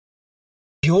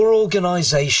Your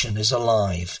organization is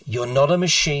alive. You're not a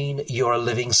machine, you're a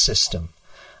living system.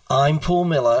 I'm Paul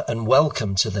Miller, and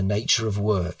welcome to The Nature of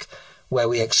Work, where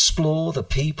we explore the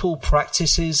people,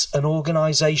 practices and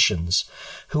organizations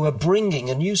who are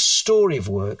bringing a new story of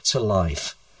work to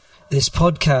life. This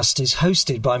podcast is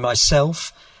hosted by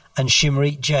myself and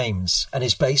Shimrit James and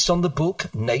is based on the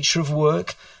book Nature of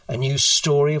Work, A New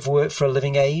Story of Work for a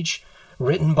Living Age,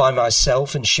 written by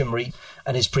myself and Shimrit,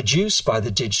 and is produced by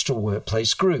the Digital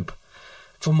Workplace Group.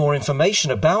 For more information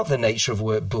about the Nature of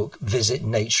Work book, visit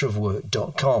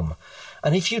natureofwork.com.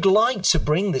 And if you'd like to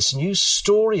bring this new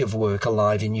story of work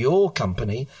alive in your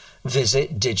company,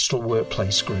 visit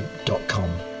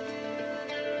digitalworkplacegroup.com.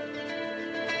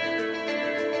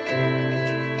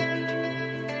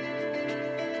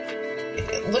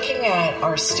 Looking at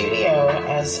our studio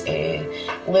as a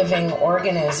living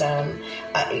organism,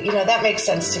 that makes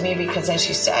sense to me because, as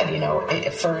you said,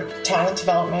 for talent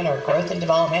development or growth and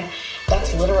development,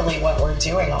 that's literally what we're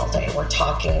doing all day. We're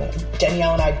talking,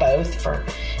 Danielle and I both, for,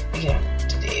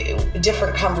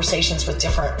 different conversations with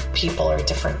different people or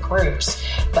different groups,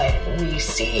 but we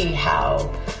see how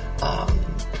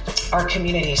our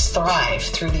communities thrive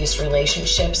through these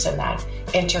relationships and that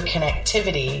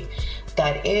interconnectivity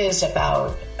that is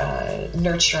about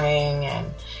nurturing and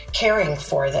caring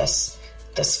for this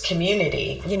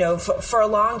community. For a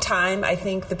long time, I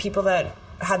think the people that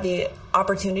had the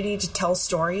opportunity to tell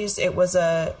stories, it was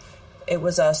a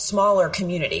smaller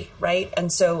community, right?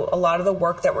 And so a lot of the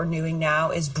work that we're doing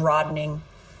now is broadening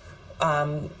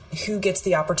who gets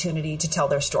the opportunity to tell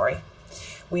their story.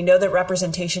 We know that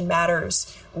representation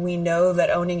matters. We know that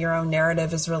owning your own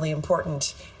narrative is really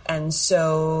important. And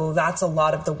so that's a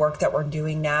lot of the work that we're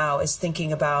doing now, is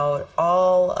thinking about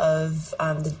all of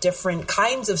the different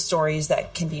kinds of stories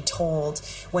that can be told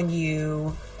when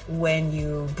you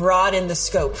broaden the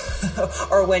scope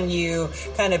or when you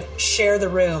kind of share the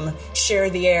room, share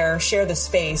the air, share the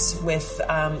space with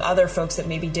other folks that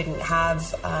maybe didn't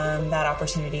have that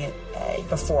opportunity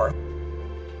before.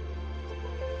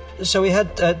 So we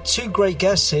had two great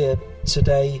guests here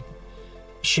today,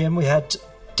 Shim. We had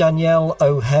Danielle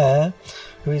O'Hare,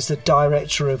 who is the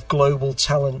Director of Global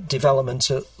Talent Development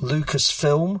at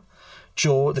Lucasfilm,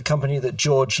 the company that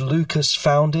George Lucas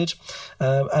founded,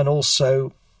 and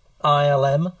also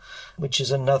ILM, which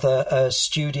is another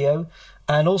studio,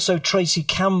 and also Tracy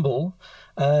Campbell.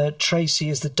 Tracy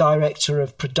is the Director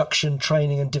of Production,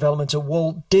 Training and Development at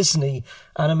Walt Disney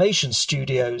Animation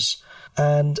Studios,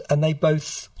 and they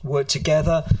both work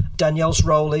together. Danielle's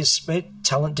role is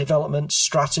talent development,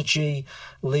 strategy,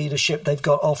 leadership. They've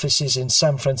got offices in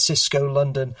San Francisco,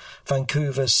 London,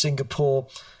 Vancouver, Singapore,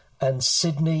 and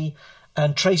Sydney.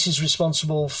 And Tracy's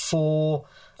responsible for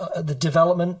the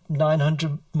development,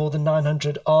 more than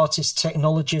 900 artists,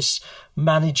 technologists,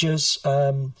 managers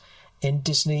in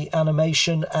Disney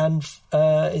animation, and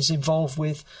is involved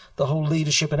with the whole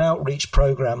leadership and outreach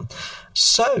program.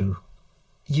 So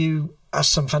you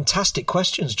asked some fantastic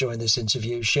questions during this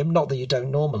interview, Shim. Not that you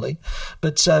don't normally,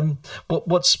 but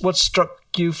what struck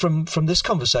you from this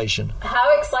conversation?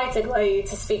 How excited were you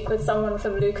to speak with someone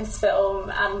from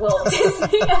Lucasfilm and Walt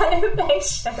Disney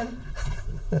Animation?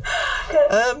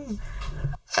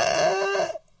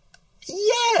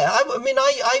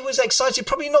 I was excited.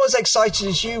 Probably not as excited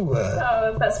as you were.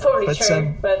 Oh, that's probably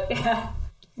true. But yeah.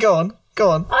 Go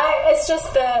on. It's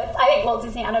just that I think Walt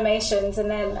Disney Animations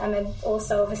and then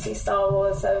also obviously Star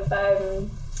Wars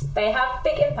they have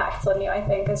big impacts on you, I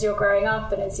think, as you're growing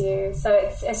up and so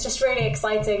it's just really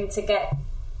exciting to get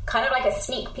kind of like a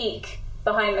sneak peek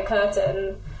behind the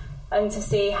curtain and to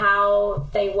see how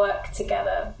they work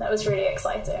together. That was really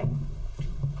exciting.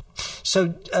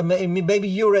 So maybe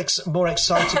you're more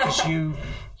excited because you.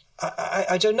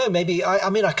 I don't know. Maybe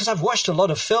because I've watched a lot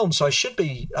of films, so I should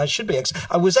be. I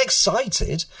was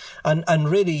excited and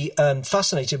really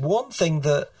fascinated. One thing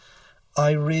that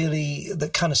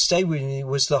kind of stayed with me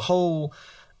was the whole.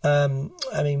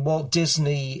 Walt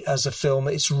Disney as a film,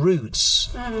 its roots,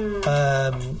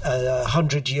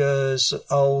 100 years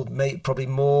old, maybe probably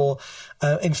more.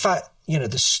 In fact,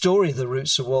 the story of the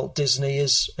roots of Walt Disney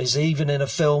is even in a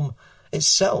film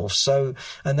itself. So,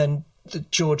 and then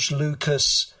George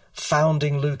Lucas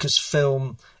founding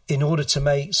Lucasfilm in order to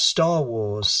make Star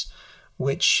Wars,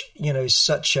 which, is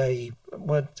such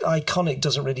iconic,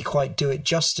 doesn't really quite do it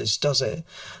justice, does it?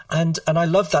 And I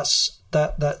love that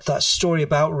story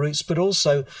about roots, but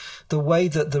also the way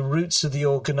that the roots of the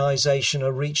organization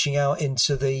are reaching out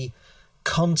into the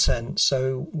content.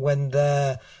 So when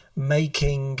they're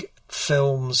making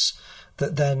films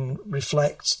that then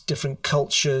reflect different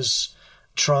cultures,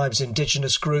 tribes,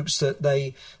 indigenous groups, that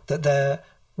they're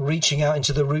reaching out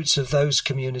into the roots of those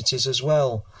communities as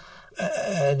well.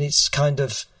 And it's kind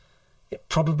of, it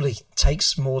probably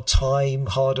takes more time,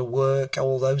 harder work,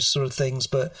 all those sort of things,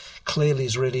 but clearly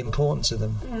is really important to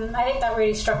them. I think that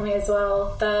really struck me as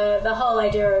well. The whole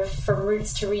idea of from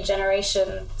roots to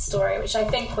regeneration story, which I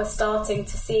think we're starting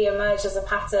to see emerge as a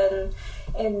pattern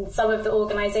in some of the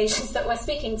organisations that we're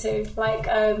speaking to, like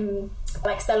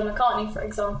Stella McCartney, for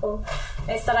example.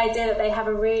 It's that idea that they have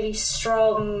a really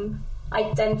strong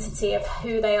identity of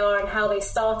who they are and how they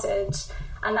started,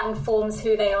 and that informs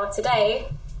who they are today.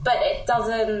 But it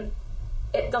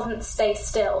doesn't stay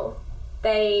still.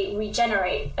 They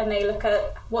regenerate and they look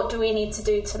at what do we need to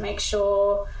do to make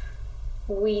sure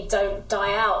we don't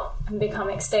die out and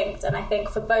become extinct. And I think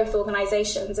for both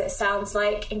organisations, it sounds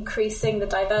like increasing the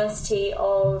diversity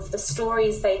of the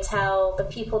stories they tell, the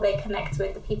people they connect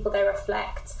with, the people they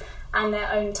reflect, and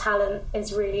their own talent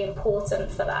is really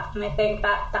important for that. And I think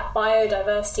that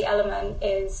biodiversity element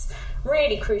is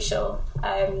really crucial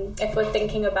if we're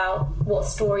thinking about what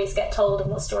stories get told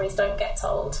and what stories don't get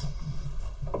told.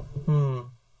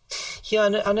 Yeah,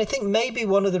 and I think maybe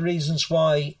one of the reasons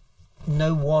why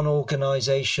no one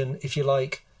organisation, if you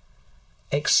like,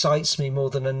 excites me more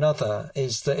than another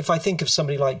is that if I think of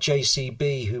somebody like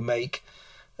JCB who make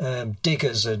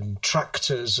diggers and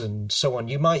tractors and so on,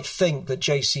 you might think that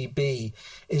JCB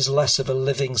is less of a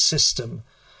living system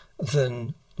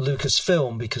than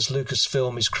Lucasfilm, because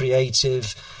Lucasfilm is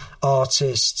creative,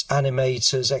 artists,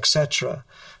 animators, etc.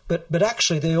 But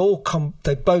actually,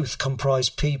 they both comprise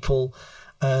people,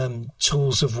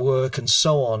 tools of work, and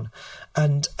so on.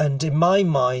 And in my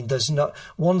mind,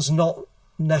 one's not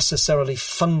necessarily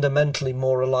fundamentally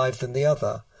more alive than the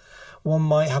other. One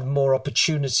might have more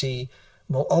opportunity,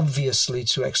 more obviously,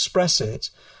 to express it,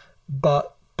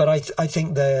 but I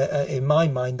think they're in my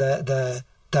mind they're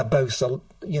both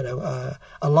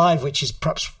alive, which is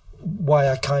perhaps why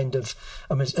I kind of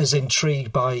am as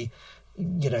intrigued by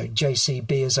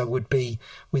JCB as I would be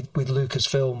with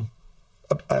Lucasfilm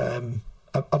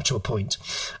up to a point.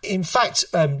 In fact,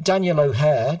 Danielle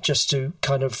O'Hare, just to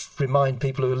kind of remind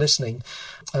people who are listening,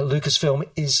 Lucasfilm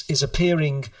is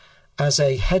appearing as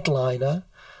a headliner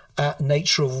at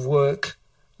Nature of Work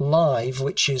Live,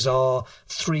 which is our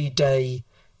 3-day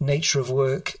Nature of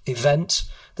Work event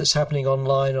that's happening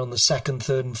online on the 2nd,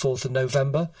 3rd and 4th of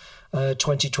November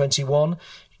 2021.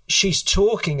 She's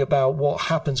talking about what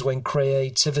happens when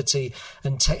creativity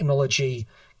and technology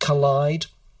collide.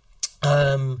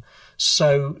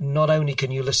 So not only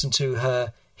can you listen to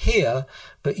her here,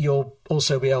 but you'll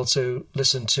also be able to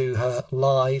listen to her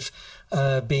live,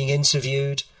 being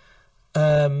interviewed.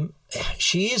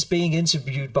 She is being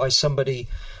interviewed by somebody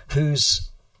who's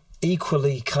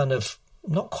equally kind of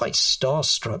not quite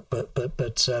starstruck, but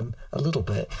a little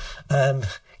bit.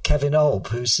 Kevin Olb,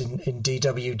 who's in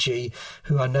DWG,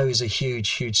 who I know is a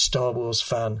huge Star Wars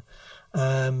fan.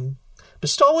 But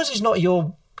Star Wars is not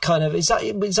your kind of... Is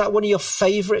that one of your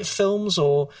favourite films,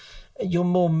 or you're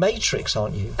more Matrix,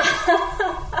 aren't you?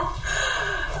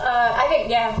 I think,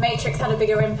 Matrix had a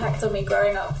bigger impact on me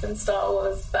growing up than Star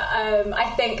Wars. But I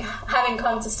think having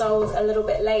come to Star Wars a little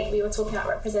bit late, we were talking about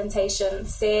representation,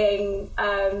 seeing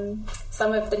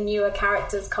some of the newer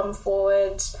characters come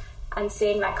forward and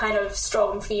seeing that kind of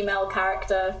strong female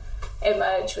character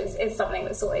emerge is something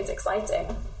that's always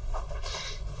exciting.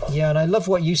 Yeah, and I love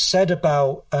what you said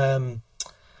about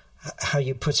how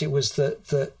you put it was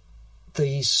that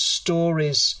the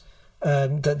stories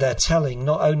that they're telling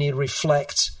not only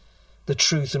reflect the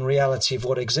truth and reality of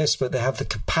what exists, but they have the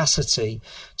capacity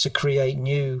to create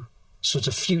new sort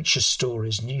of future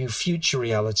stories, new future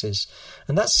realities.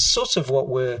 And that's sort of what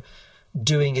we're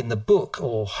doing in the book,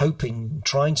 or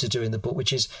trying to do in the book,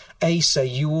 which is say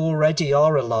you already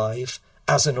are alive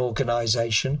as an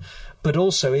organisation, but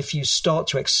also if you start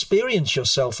to experience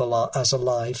yourself as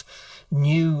alive,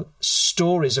 new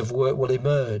stories of work will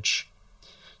emerge.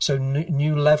 So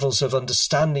new levels of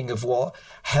understanding of what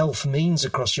health means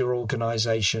across your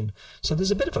organisation. So there's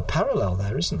a bit of a parallel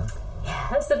there, isn't there? Yeah,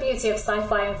 that's the beauty of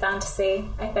sci-fi and fantasy,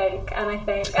 I think. And I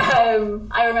think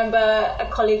I remember a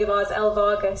colleague of ours, Elle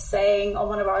Vargas, saying on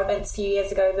one of our events a few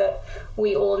years ago that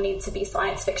we all need to be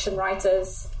science fiction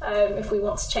writers if we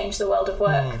want to change the world of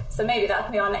work. So maybe that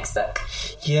can be our next book.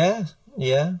 Yeah,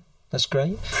 that's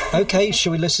great. Okay,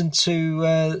 shall we listen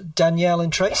to Danielle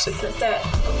and Tracy? Yes, let's do it.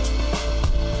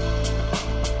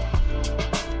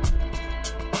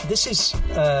 This is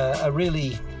a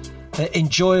really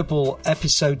enjoyable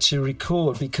episode to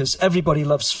record because everybody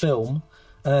loves film.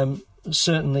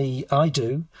 Certainly I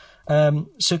do.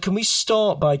 So can we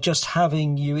start by just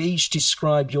having you each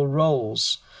describe your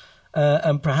roles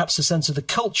and perhaps a sense of the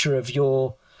culture of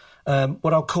your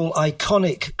what I'll call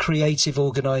iconic creative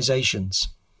organizations.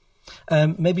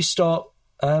 Maybe start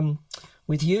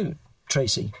with you,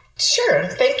 Tracy. Sure.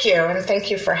 Thank you. And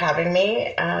thank you for having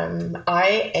me.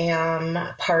 I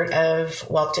am part of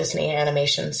Walt Disney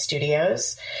Animation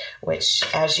Studios, which,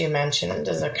 as you mentioned,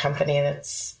 is a company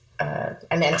that's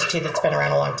an entity that's been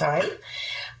around a long time.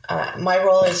 My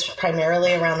role is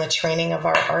primarily around the training of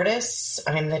our artists.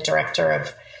 I'm the director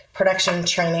of production,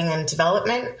 training, and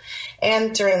development.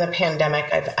 And during the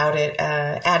pandemic, I've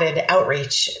added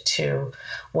outreach to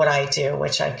what I do,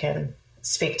 which I can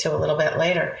speak to a little bit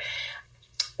later.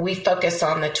 We focus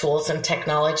on the tools and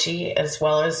technology as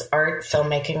well as art,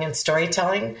 filmmaking, and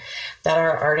storytelling that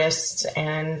our artists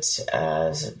and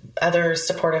other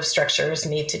supportive structures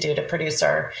need to do to produce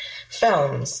our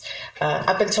films.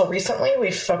 Up until recently,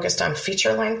 we've focused on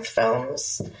feature-length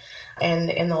films.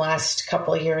 And in the last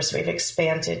couple of years, we've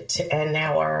expanded to, and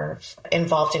now are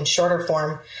involved in shorter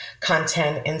form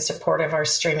content in support of our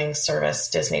streaming service,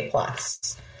 Disney+.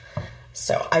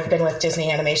 So I've been with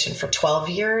Disney Animation for 12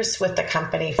 years, with the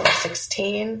company for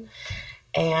 16,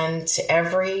 and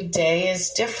every day is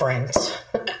different.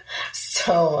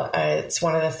 So it's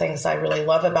one of the things I really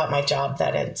love about my job,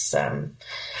 that it's a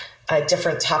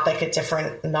different topic, a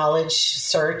different knowledge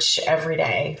search every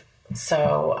day.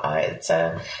 So it's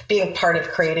being part of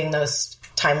creating those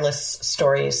timeless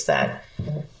stories that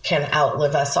can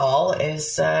outlive us all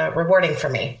is rewarding for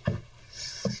me.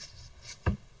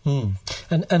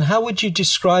 And how would you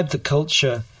describe the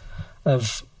culture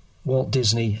of Walt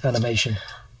Disney Animation?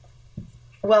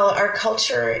 Well, our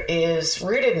culture is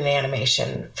rooted in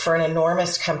animation. For an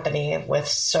enormous company with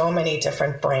so many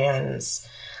different brands,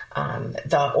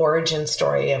 the origin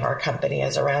story of our company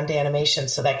is around animation.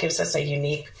 So that gives us a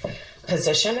unique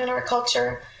position in our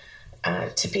culture.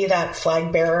 To be that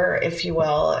flag bearer, if you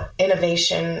will,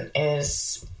 innovation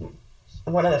is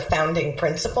one of the founding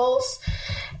principles.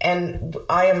 And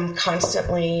I am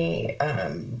constantly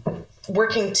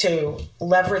working to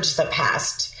leverage the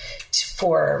past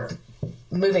for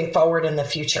moving forward in the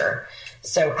future.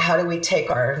 So how do we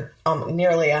take our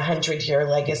nearly 100-year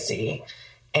legacy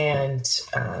and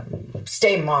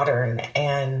stay modern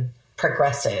and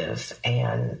progressive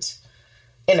and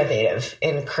innovative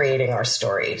in creating our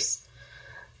stories?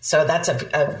 So that's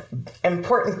an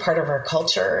important part of our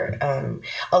culture.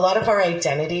 A lot of our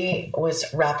identity was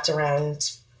wrapped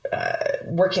around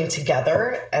working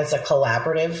together as a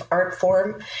collaborative art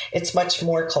form. It's much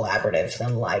more collaborative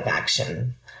than live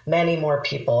action. Many more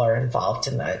people are involved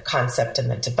in the concept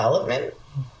and the development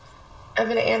of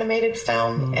an animated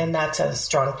film, and that's a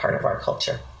strong part of our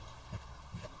culture.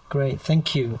 Great,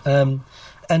 thank you. And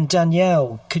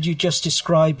Danielle, could you just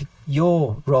describe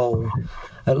your role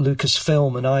at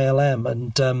Lucasfilm and ILM,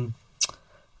 and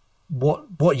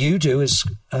what you do as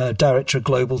Director of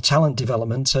Global Talent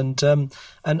Development, and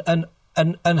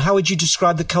how would you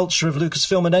describe the culture of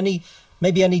Lucasfilm, and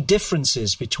maybe any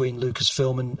differences between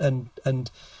Lucasfilm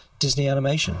and Disney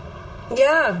Animation?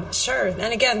 Yeah, sure.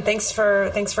 And again, thanks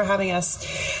for having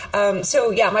us.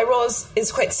 My role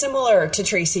is quite similar to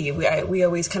Tracy. We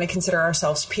always kind of consider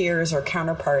ourselves peers or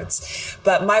counterparts,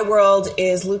 but my world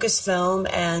is Lucasfilm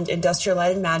and Industrial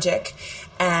Light and Magic.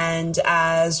 And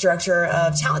as Director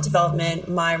of Talent Development,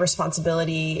 my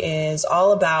responsibility is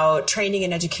all about training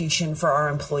and education for our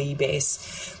employee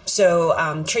base.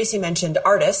 So Tracy mentioned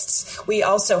artists. We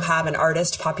also have an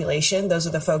artist population. Those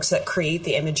are the folks that create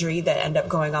the imagery that end up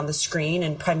going on the screen,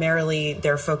 and primarily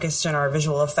they're focused in our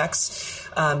visual effects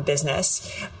business.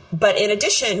 But in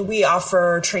addition, we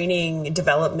offer training,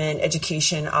 development,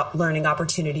 education, learning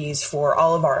opportunities for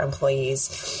all of our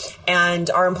employees. And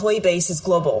our employee base is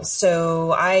global.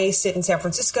 So I sit in San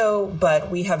Francisco,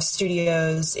 but we have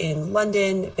studios in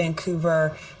London,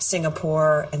 Vancouver,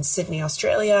 Singapore, and Sydney,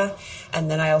 Australia.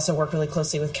 And then I also work really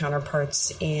closely with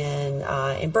counterparts in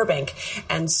Burbank.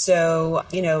 And so,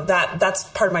 that's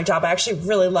part of my job I actually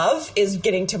really love, is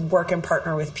getting to work and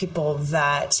partner with people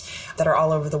that are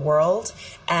all over the world.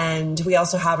 And we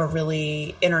also have a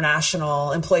really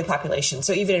international employee population.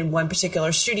 So even in one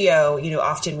particular studio,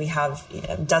 often we have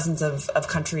dozens of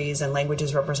countries and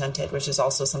languages represented, which is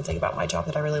also something about my job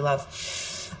that I really love.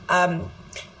 And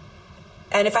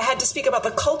if I had to speak about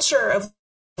the culture of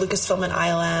Lucasfilm and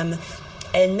ILM,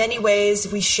 in many ways,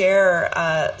 we share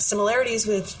similarities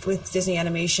with Disney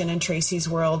Animation and Tracy's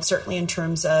world, certainly in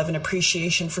terms of an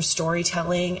appreciation for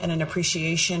storytelling and an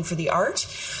appreciation for the art.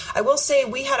 I will say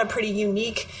we had a pretty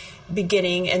unique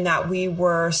beginning in that we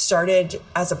were started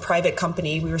as a private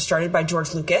company. We were started by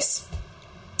George Lucas,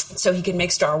 so he could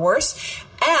make Star Wars.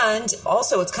 And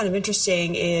also what's kind of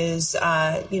interesting is,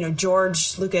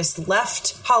 George Lucas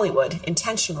left Hollywood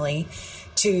intentionally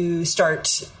to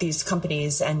start these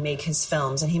companies and make his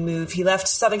films. And he left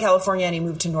Southern California and he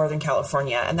moved to Northern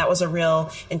California. And that was a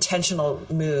real intentional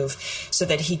move so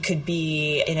that he could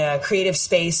be in a creative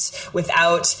space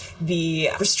without the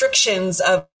restrictions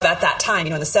of at that time.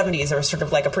 In the 70s, there was sort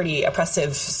of like a pretty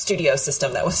oppressive studio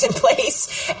system that was in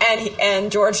place.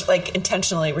 And George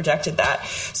intentionally rejected that.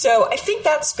 So I think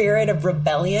that spirit of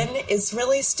rebellion is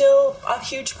really still a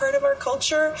huge part of our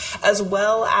culture, as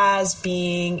well as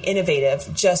being innovative,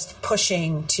 just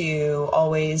pushing to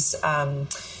always,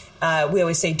 we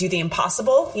always say, do the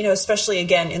impossible, especially,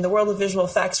 again, in the world of visual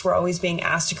effects, we're always being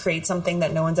asked to create something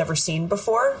that no one's ever seen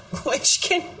before,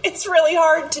 it's really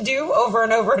hard to do over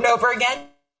and over and over again.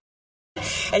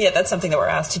 And yet that's something that we're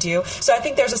asked to do. So I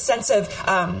think there's a sense of,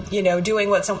 doing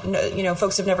what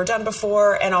folks have never done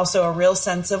before, and also a real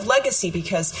sense of legacy,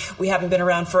 because we haven't been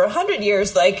around for 100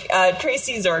 years like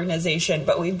Tracy's organization,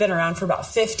 but we've been around for about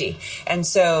 50. And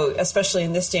so, especially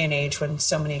in this day and age when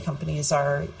so many companies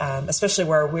are, especially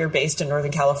where we're based in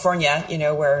Northern California,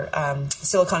 where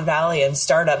Silicon Valley and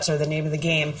startups are the name of the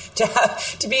game,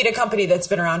 to be at a company that's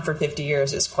been around for 50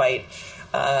 years is quite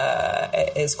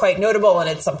notable, and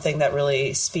it's something that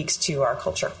really speaks to our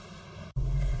culture.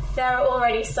 There are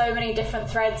already so many different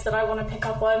threads that I want to pick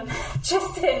up on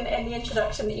just in the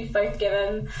introduction that you've both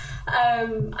given.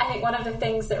 I think one of the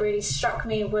things that really struck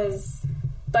me was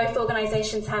both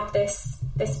organizations have this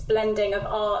blending of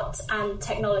art and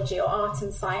technology, or art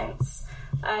and science,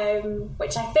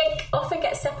 which I think often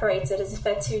gets separated as if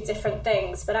they're two different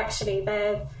things, but actually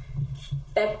they're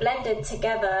blended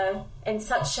together in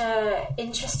such a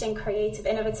interesting, creative,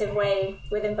 innovative way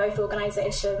within both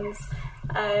organizations.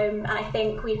 And I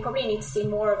think we probably need to see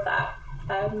more of that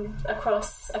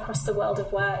across the world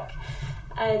of work.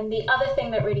 And the other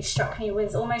thing that really struck me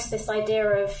was almost this idea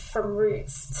of from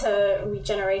roots to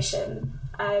regeneration.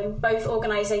 Both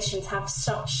organizations have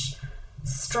such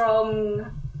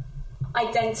strong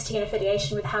identity and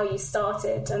affiliation with how you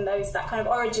started, and that kind of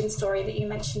origin story that you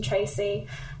mentioned, Tracy,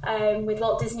 with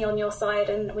Walt Disney on your side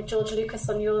and with George Lucas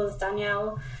on yours,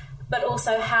 Danielle, but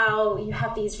also how you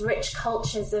have these rich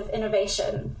cultures of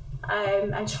innovation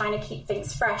and trying to keep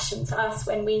things fresh. And to us,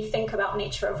 when we think about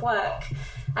nature of work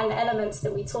and the elements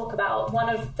that we talk about, one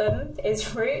of them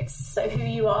is roots, so who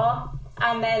you are,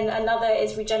 and then another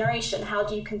is regeneration. How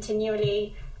do you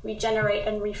continually regenerate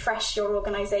and refresh your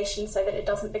organization so that it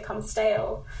doesn't become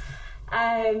stale?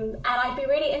 And I'd be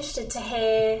really interested to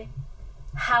hear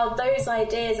how those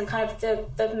ideas and kind of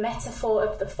the metaphor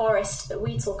of the forest that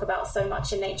we talk about so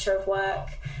much in nature of work,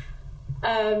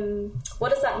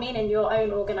 what does that mean in your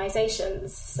own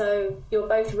organizations? So you're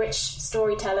both rich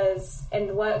storytellers in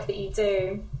the work that you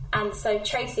do. And so,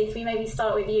 Tracy, if we maybe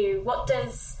start with you, what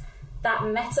does that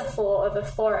metaphor of a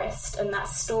forest and that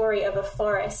story of a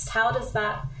forest, how does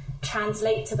that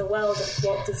translate to the world of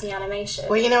Walt Disney Animation?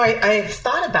 Well, I've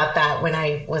thought about that when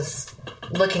I was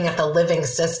looking at the living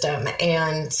system.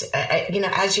 And,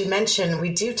 as you mentioned,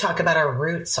 we do talk about our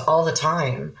roots all the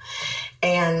time.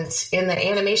 And in the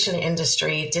animation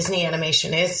industry, Disney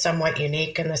Animation is somewhat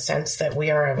unique in the sense that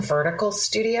we are a vertical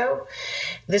studio.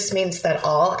 This means that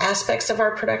all aspects of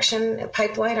our production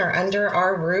pipeline are under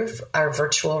our roof, our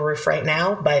virtual roof right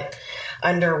now, but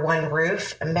under one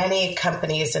roof. Many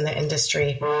companies in the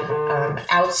industry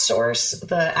outsource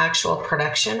the actual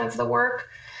production of the work.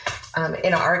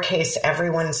 In our case,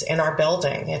 everyone's in our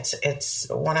building. It's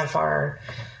one of our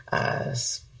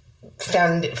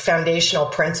foundational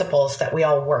principles that we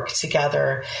all work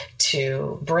together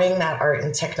to bring that art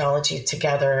and technology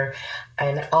together,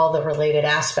 and all the related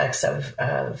aspects of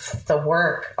the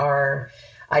work are,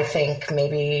 I think,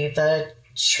 maybe the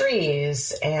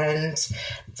trees, and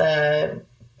the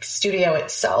studio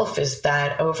itself is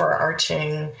that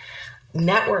overarching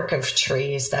network of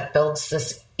trees that builds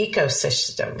this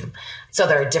ecosystem. So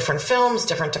there are different films,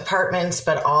 different departments,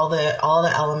 but all the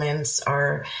elements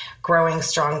are growing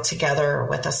strong together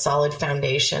with a solid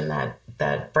foundation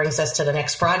that brings us to the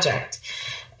next project.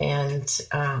 And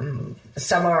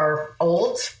some are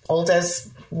old as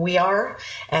we are,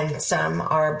 and some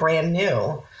are brand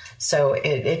new. So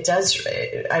it does,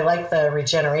 I like the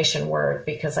regeneration word,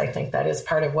 because I think that is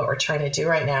part of what we're trying to do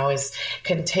right now, is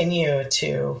continue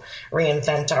to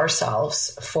reinvent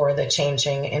ourselves for the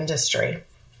changing industry.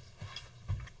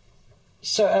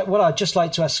 So, I'd just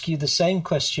like to ask you the same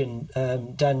question,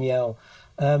 Danielle,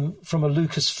 from a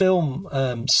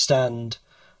Lucasfilm stand.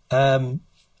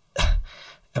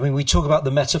 We talk about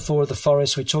the metaphor of the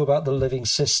forest, we talk about the living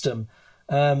system.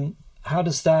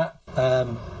 How's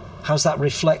that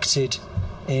reflected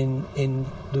in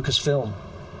Lucasfilm?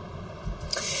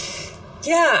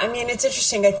 Yeah, it's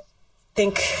interesting. I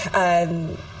think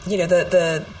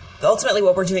ultimately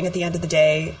what we're doing at the end of the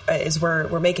day is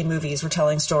we're making movies, we're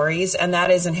telling stories, and that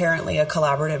is inherently a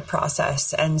collaborative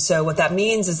process. And so what that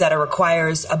means is that it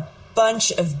requires a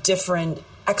bunch of different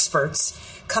experts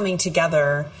coming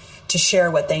together to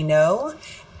share what they know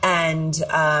and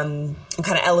kind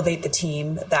of elevate the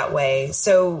team that way.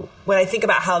 So when I think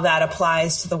about how that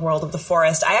applies to the world of the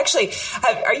forest,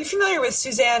 are you familiar with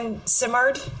Suzanne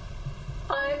Simard?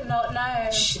 I'm not, no.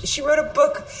 She wrote a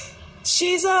book.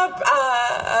 She's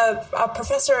a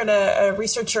professor and a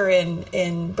researcher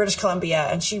in British Columbia,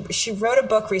 and she wrote a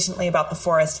book recently about the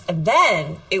forest, and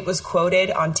then it was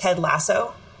quoted on Ted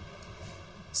Lasso.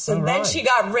 So then she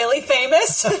got really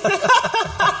famous.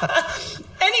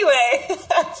 Anyway,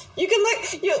 you can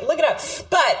look it up.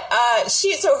 But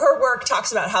so her work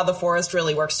talks about how the forest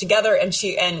really works together, and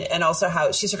and also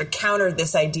how she sort of countered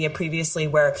this idea previously,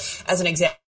 where, as an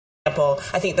example,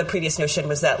 I think the previous notion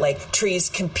was that like trees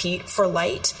compete for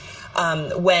light.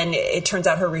 When it turns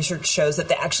out her research shows that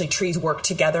trees work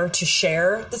together to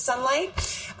share the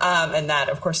sunlight. And that,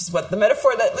 of course, is what the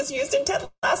metaphor that was used in Ted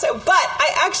Lasso. But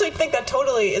I actually think that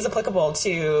totally is applicable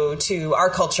to our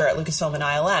culture at Lucasfilm and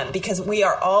ILM, because we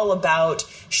are all about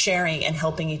sharing and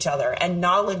helping each other. And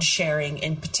knowledge sharing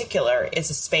in particular is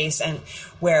a space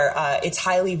where it's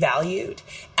highly valued,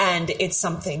 and it's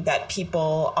something that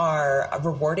people are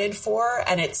rewarded for.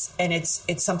 And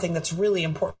it's something that's really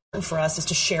important for us, is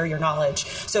to share your knowledge.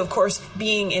 So, of course,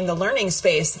 being in the learning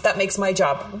space, that makes my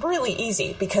job really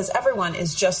easy, because everyone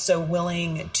is just so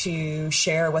willing to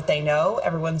share what they know.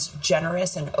 Everyone's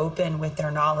generous and open with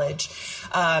their knowledge.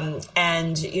 And,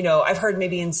 I've heard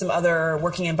maybe in some other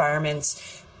working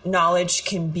environments, knowledge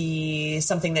can be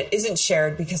something that isn't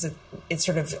shared because it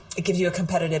gives you a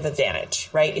competitive advantage,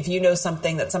 right? If you know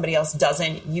something that somebody else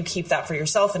doesn't, you keep that for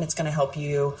yourself, and it's going to help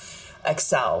you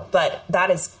excel. But that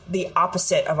is the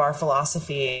opposite of our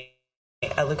philosophy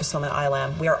at Lucasfilm and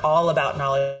ILM. We are all about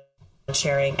knowledge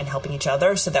sharing and helping each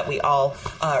other so that we all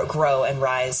grow and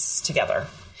rise together.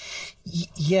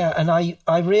 Yeah, and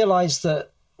I realized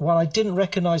that while I didn't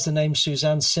recognize the name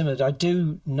Suzanne Simard, I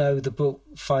do know the book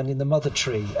Finding the Mother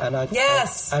Tree, and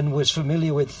and was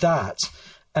familiar with that.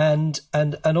 And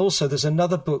also there's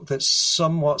another book that's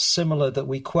somewhat similar that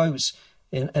we quote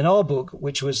in our book,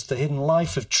 which was The Hidden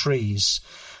Life of Trees.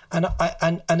 And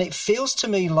it feels to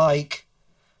me like,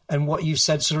 and what you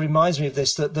said sort of reminds me of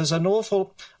this, that there's an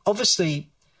awful, obviously,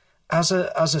 as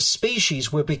a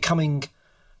species, we're becoming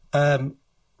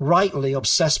rightly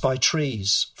obsessed by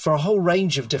trees for a whole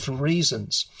range of different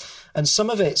reasons. And some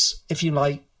of it's, if you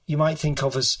like, you might think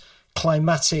of as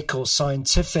climatic or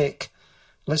scientific.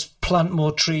 Let's plant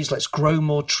more trees, let's grow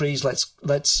more trees,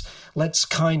 let's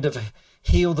kind of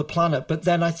heal the planet. But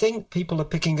then I think people are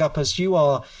picking up, as you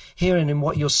are hearing in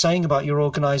what you're saying about your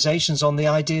organizations, on the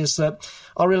ideas that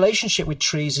our relationship with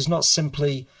trees is not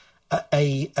simply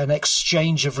an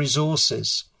exchange of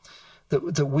resources,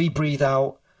 that we breathe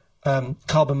out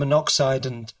carbon monoxide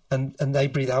and they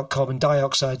breathe out carbon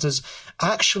dioxide. There's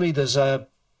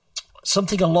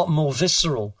something a lot more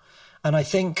visceral. And I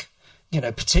think,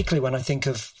 particularly when I think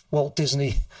of Walt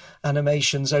Disney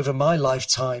animations over my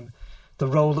lifetime,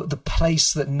 the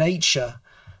place that nature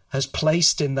has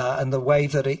placed in that, and the way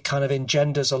that it kind of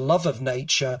engenders a love of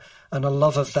nature and a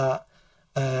love of that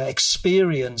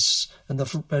experience, and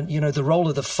the role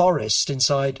of the forest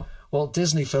inside Walt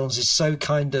Disney films is so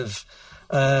kind of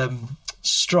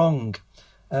strong.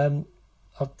 But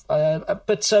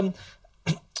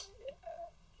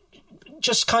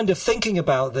just kind of thinking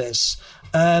about this,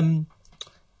 do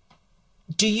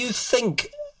you think,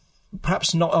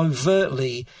 perhaps not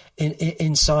overtly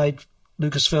inside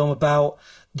Lucasfilm, about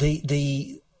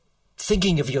the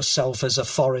thinking of yourself as a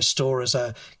forest or as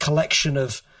a collection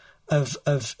of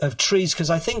trees? Because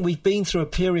I think we've been through a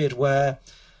period where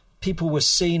people were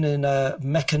seen in a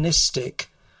mechanistic,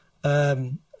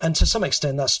 and to some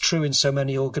extent that's true in so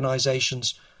many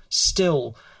organizations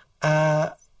still.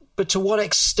 But to what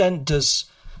extent does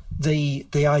the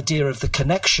idea of the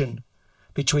connection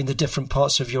between the different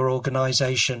parts of your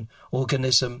organism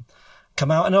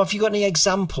come out? And have you got any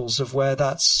examples of where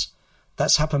that's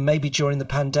happened, maybe during the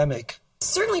pandemic?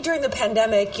 Certainly during the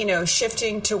pandemic,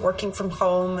 shifting to working from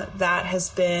home, that has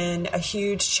been a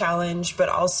huge challenge, but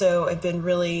also I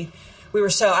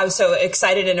was so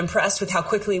excited and impressed with how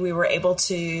quickly we were able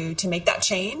to make that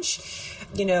change.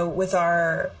 With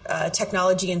our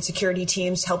technology and security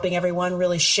teams helping everyone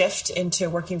really shift into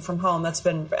working from home, that's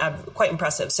been quite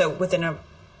impressive. So within a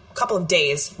couple of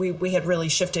days, we had really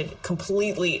shifted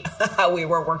completely how we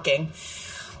were working.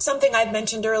 Something I've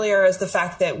mentioned earlier is the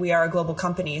fact that we are a global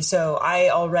company. So I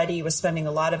already was spending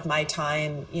a lot of my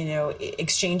time,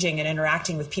 exchanging and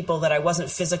interacting with people that I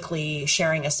wasn't physically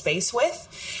sharing a space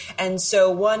with. And so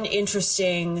one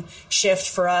interesting shift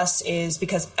for us is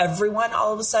because everyone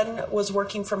all of a sudden was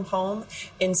working from home,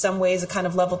 in some ways it kind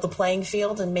of leveled the playing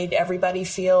field and made everybody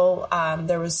feel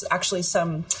there was actually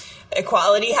some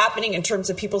equality happening in terms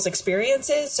of people's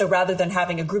experiences. So rather than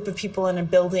having a group of people in a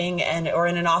building or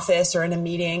in an office or in a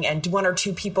meeting and one or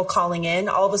two people calling in,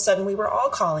 all of a sudden we were all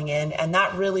calling in. And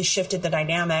that really shifted the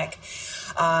dynamic,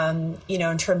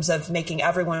 in terms of making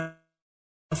everyone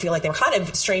feel like they were kind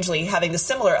of strangely having a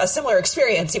similar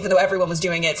experience, even though everyone was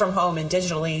doing it from home and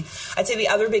digitally. I'd say the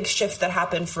other big shift that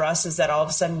happened for us is that all of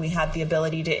a sudden we had the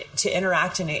ability to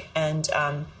interact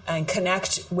and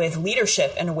connect with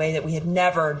leadership in a way that we had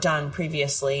never done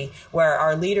previously, where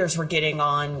our leaders were getting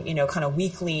on, kind of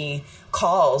weekly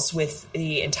calls with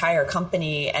the entire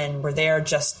company and were there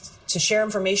just to share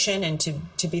information and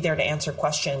to be there to answer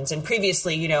questions. And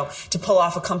previously, to pull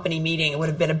off a company meeting, it would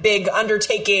have been a big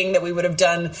undertaking that we would have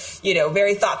done,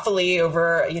 very thoughtfully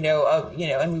over,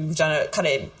 and we've done it kind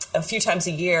of a few times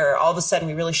a year. All of a sudden,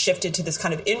 we really shifted to this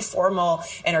kind of informal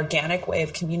and organic way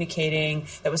of communicating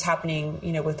that was happening,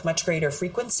 with much greater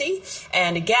frequency.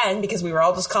 And again, because we were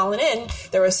all just calling in,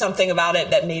 there was something about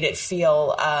it that made it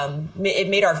feel, it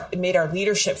made our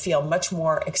leadership feel much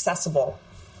more accessible.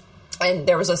 And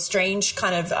there was a strange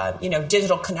kind of,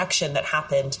 digital connection that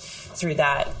happened through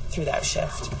that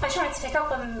shift. I tried to pick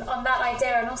up on that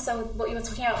idea, and also what you were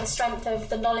talking about, the strength of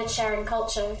the knowledge sharing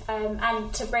culture,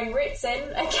 and to bring roots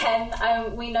in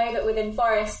again. We know that within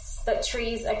forests, that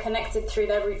trees are connected through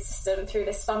their root system, through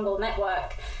this fungal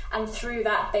network, and through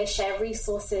that they share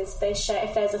resources. They share,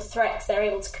 if there's a threat, they're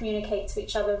able to communicate to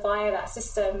each other via that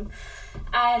system.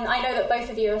 And I know that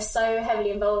both of you are so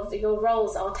heavily involved. Your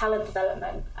roles are talent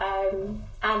development,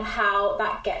 and how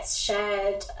that gets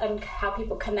shared and how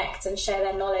people connect and share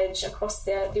their knowledge across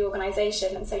the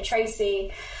organisation. And so,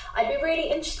 Tracy, I'd be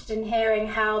really interested in hearing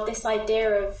how this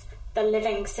idea of the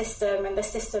living system and the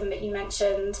system that you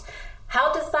mentioned,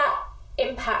 how does that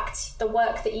impact the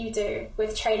work that you do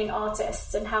with training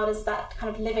artists, and how does that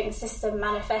kind of living system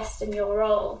manifest in your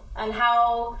role, and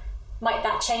how might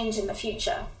that change in the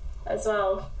future as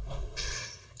well?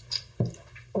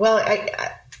 Well,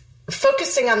 I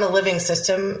focusing on the living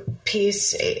system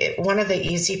piece, one of the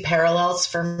easy parallels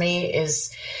for me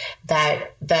is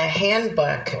that the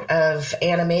handbook of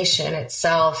animation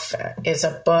itself is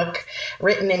a book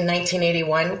written in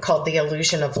 1981 called The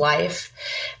Illusion of Life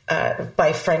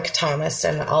by Frank Thomas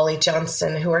and Ollie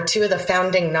Johnson, who are two of the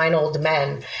founding 9 old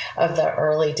men of the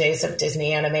early days of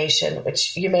Disney animation,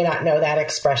 which you may not know that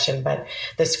expression, but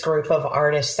this group of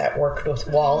artists that worked with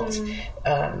Walt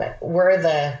were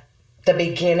the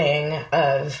beginning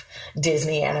of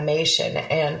Disney animation.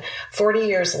 And 40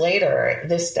 years later,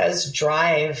 this does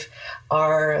drive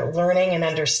our learning and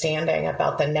understanding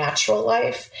about the natural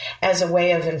life as a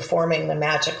way of informing the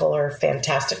magical or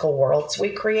fantastical worlds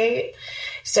we create.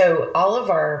 So all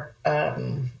of our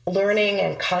learning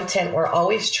and content, we're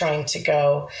always trying to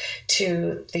go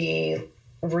to the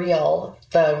real,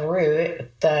 the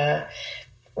root, the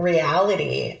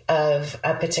reality of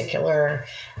a particular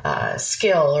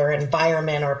skill or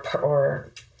environment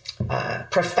or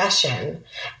profession,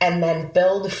 and then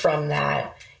build from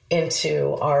that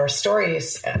into our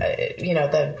stories,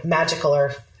 the magical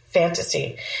or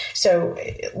fantasy. So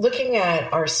looking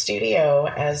at our studio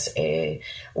as a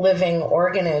living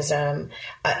organism,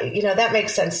 that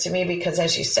makes sense to me because,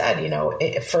 as you said,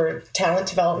 for talent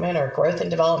development or growth and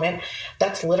development,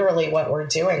 that's literally what we're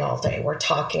doing all day. We're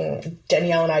talking,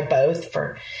 Danielle and I both,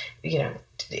 for,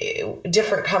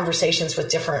 different conversations with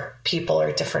different people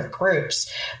or different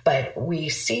groups, but we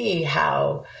see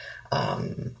how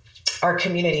our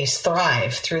communities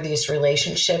thrive through these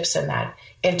relationships and that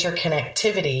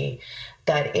interconnectivity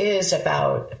that is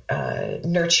about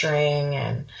nurturing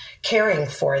and caring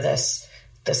for this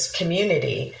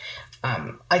community.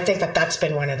 I think that's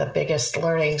been one of the biggest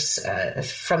learnings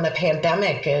from the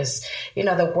pandemic is,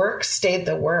 the work stayed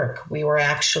the work. We were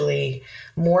actually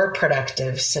more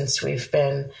productive since we've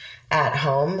been at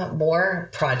home, more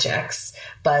projects,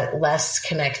 but less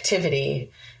connectivity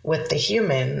with the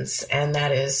humans. And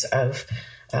that is of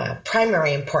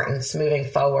primary importance moving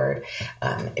forward.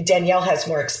 Danielle has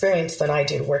more experience than I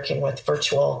do working with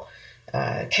virtual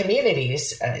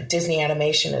communities. Disney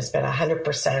Animation has been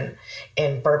 100%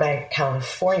 in Burbank,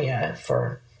 California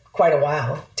for quite a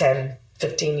while, 10,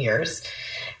 15 years.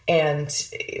 And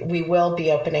we will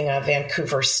be opening a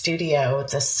Vancouver studio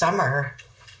this summer.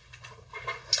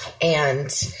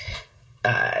 And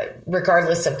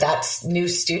regardless of that new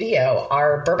studio,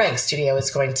 our Burbank studio is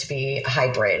going to be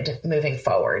hybrid moving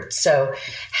forward. So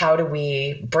how do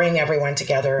we bring everyone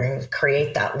together and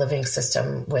create that living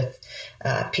system with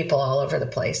people all over the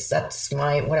place? That's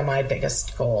one of my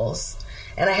biggest goals.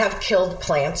 And I have killed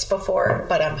plants before,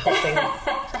 but I'm hoping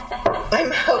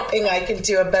I can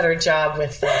do a better job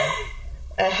with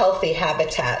a healthy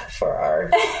habitat for our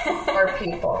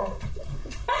people.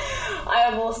 I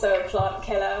am also a plant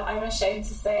killer, I'm ashamed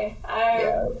to say.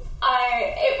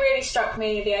 It really struck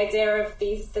me, the idea of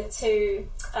the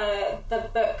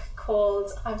book called,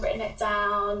 I've written it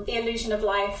down, The Illusion of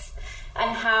Life,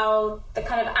 and how the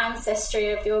kind of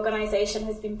ancestry of the organisation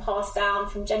has been passed down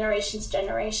from generation to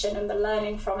generation and the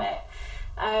learning from it.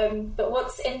 But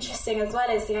what's interesting as well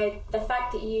is the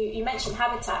fact that you mentioned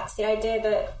habitats, the idea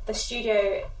that the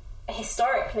studio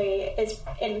historically is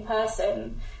in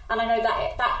person. And I know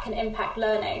that can impact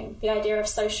learning, the idea of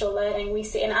social learning. We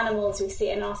see it in animals, we see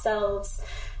it in ourselves,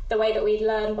 the way that we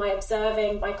learn by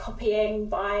observing, by copying,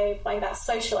 by that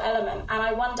social element. And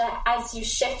I wonder, as you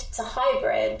shift to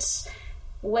hybrid,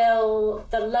 how will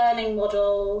the learning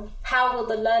model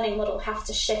have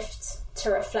to shift to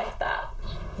reflect that?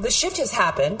 The shift has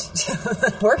happened.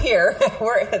 We're here.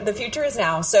 The future is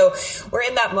now. So we're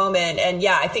in that moment. And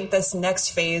yeah, I think this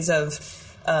next phase of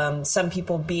some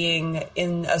people being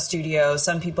in a studio,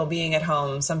 some people being at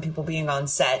home, some people being on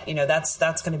set, that's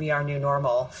going to be our new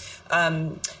normal.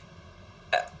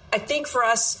 I think for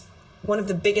us, one of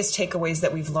the biggest takeaways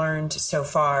that we've learned so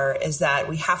far is that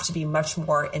we have to be much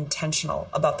more intentional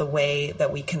about the way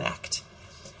that we connect.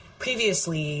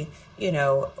 Previously,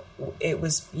 it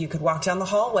was, you could walk down the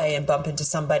hallway and bump into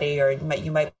somebody, or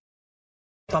you might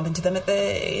bump into them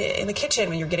in the kitchen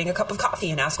when you're getting a cup of coffee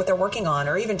and ask what they're working on,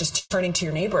 or even just turning to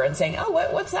your neighbor and saying, oh,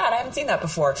 what's that? I haven't seen that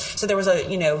before. So there was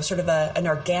sort of an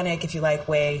organic, if you like,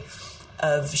 way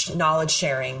of knowledge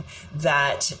sharing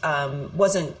that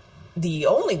wasn't the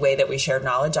only way that we shared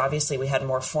knowledge. Obviously, we had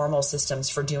more formal systems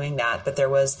for doing that, but there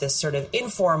was this sort of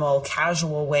informal,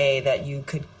 casual way that you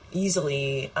could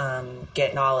easily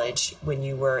get knowledge when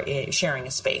you were sharing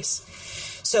a space.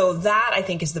 So that, I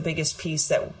think, is the biggest piece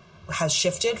that has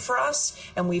shifted for us,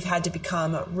 and we've had to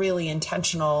become really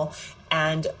intentional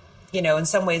and, in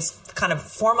some ways kind of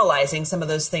formalizing some of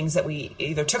those things that we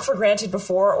either took for granted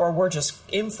before or were just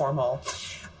informal.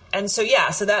 And so,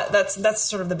 so that's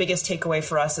sort of the biggest takeaway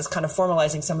for us, is kind of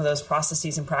formalizing some of those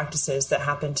processes and practices that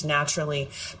happened naturally.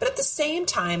 But at the same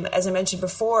time, as I mentioned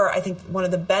before, I think one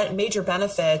of the major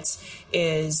benefits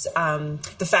is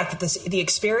the fact that the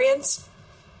experience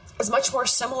is much more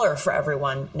similar for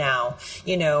everyone now.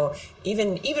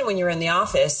 Even when you're in the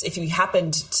office, if you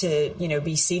happened to,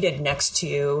 be seated next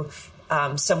to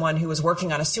someone who was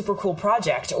working on a super cool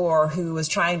project, or who was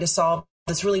trying to solve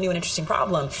this really new and interesting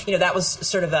problem, that was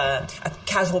sort of a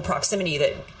casual proximity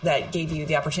that gave you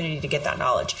the opportunity to get that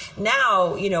knowledge.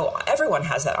 Now, everyone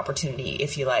has that opportunity,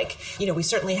 if you like. We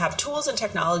certainly have tools and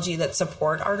technology that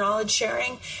support our knowledge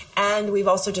sharing, and we've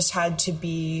also just had to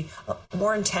be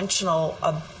more intentional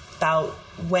about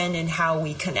when and how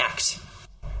we connect.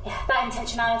 Yeah, that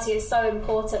intentionality is so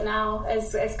important now,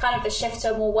 as kind of the shift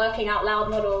to a more working out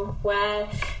loud model, where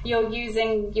you're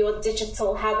using your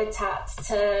digital habitats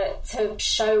to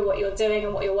show what you're doing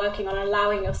and what you're working on,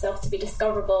 allowing yourself to be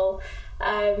discoverable.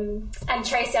 And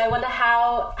Tracy, I wonder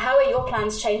how are your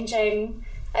plans changing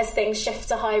as things shift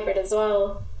to hybrid as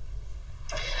well?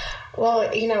 Well,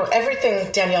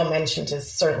 everything Danielle mentioned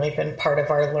has certainly been part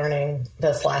of our learning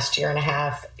this last year and a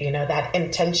half. That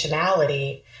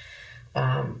intentionality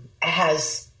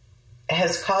has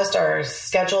caused our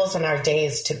schedules and our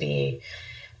days to be,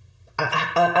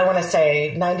 I want to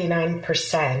say,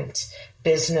 99%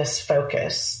 business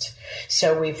focused.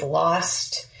 So we've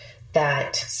lost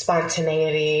that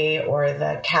spontaneity or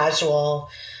the casual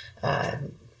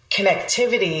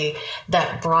connectivity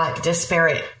that brought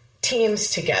disparate teams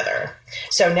together.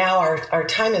 So now our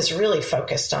time is really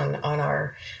focused on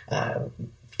our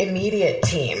immediate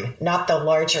team, not the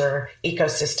larger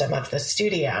ecosystem of the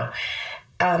studio.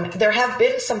 There have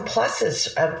been some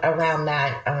pluses around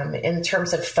that in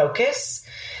terms of focus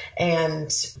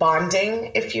and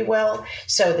bonding, if you will.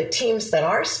 So the teams that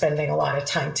are spending a lot of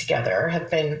time together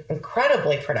have been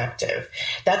incredibly productive.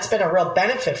 That's been a real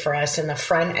benefit for us in the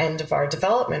front end of our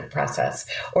development process,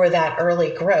 or that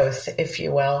early growth, if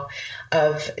you will,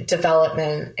 of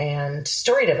development and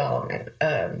story development,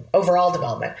 overall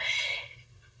development.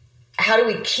 How do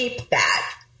we keep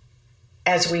that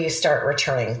as we start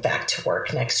returning back to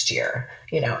work next year?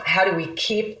 How do we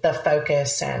keep the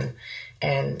focus and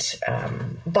and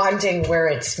bonding where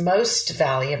it's most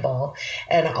valuable,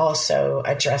 and also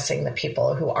addressing the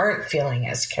people who aren't feeling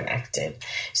as connected.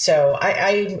 So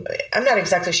I'm not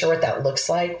exactly sure what that looks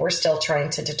like. We're still trying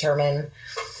to determine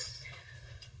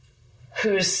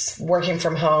who's working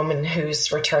from home and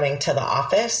who's returning to the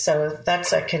office. So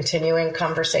that's a continuing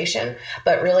conversation.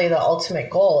 But really the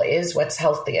ultimate goal is what's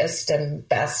healthiest and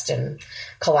best and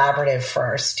collaborative for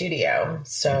our studio.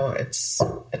 So it's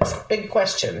big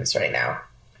questions right now.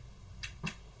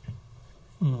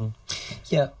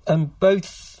 Yeah, and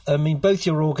both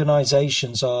your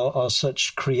organizations are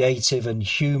such creative and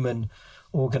human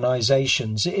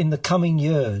organizations. In the coming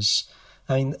years,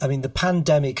 I mean the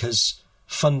pandemic has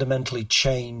fundamentally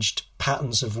changed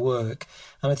patterns of work.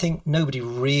 And I think nobody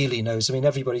really knows. I mean,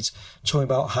 everybody's talking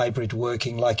about hybrid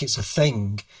working like it's a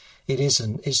thing. It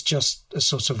isn't. It's just a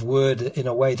sort of word in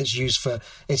a way that's used for,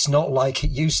 it's not like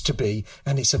it used to be,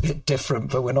 and it's a bit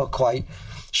different, but we're not quite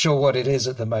sure what it is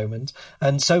at the moment.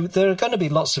 And so there are going to be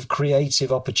lots of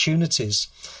creative opportunities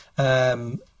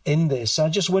in this. I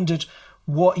just wondered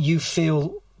what you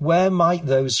feel, where might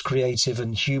those creative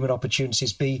and human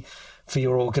opportunities be for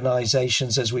your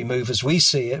organizations as we move, as we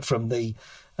see it, from the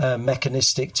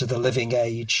mechanistic to the living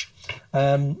age?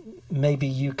 Maybe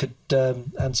you could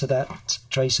answer that,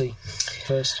 Tracy,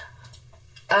 first.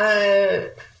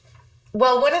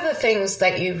 Well, one of the things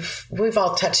that we've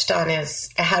all touched on is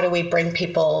how do we bring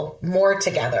people more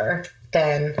together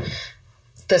than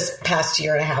this past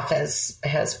year and a half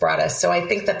has brought us. So I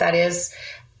think that is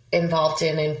involved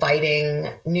in inviting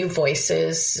new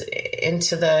voices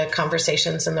into the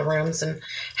conversations in the rooms and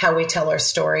how we tell our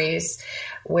stories.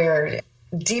 We're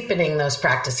deepening those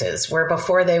practices where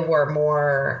before they were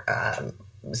more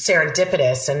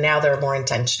serendipitous and now they're more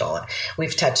intentional.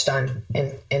 We've touched on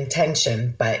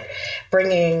intention, but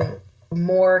bringing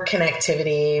more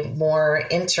connectivity, more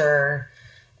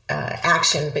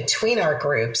action between our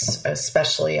groups,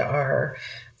 especially our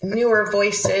newer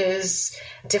voices,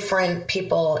 different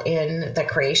people in the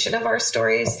creation of our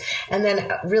stories, and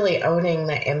then really owning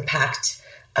the impact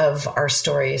of our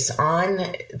stories on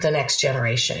the next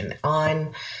generation,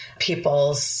 on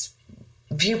people's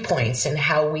viewpoints and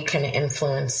how we can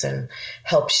influence and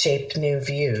help shape new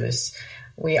views.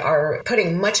 We are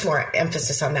putting much more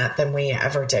emphasis on that than we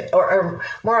ever did, or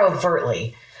more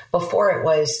overtly. Before it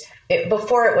was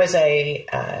a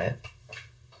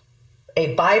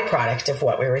byproduct of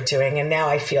what we were doing, and now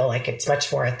I feel like it's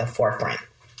much more at the forefront.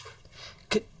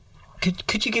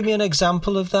 Could you give me an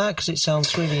example of that? Because it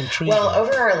sounds really intriguing. Well,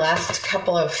 over our last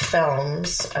couple of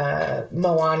films,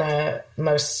 Moana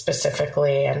most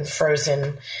specifically, and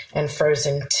Frozen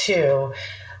 2,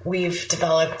 we've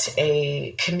developed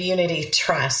a community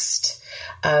trust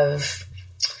of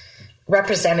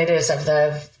representatives of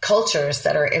the cultures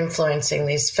that are influencing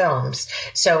these films.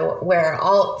 So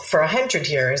for 100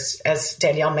 years, as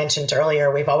Danielle mentioned earlier,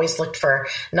 we've always looked for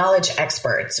knowledge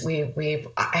experts. We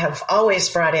have always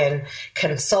brought in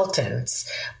consultants,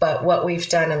 but what we've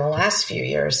done in the last few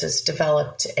years is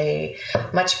developed a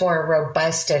much more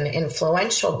robust and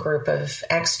influential group of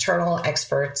external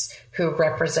experts who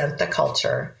represent the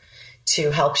culture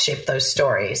to help shape those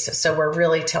stories. So we're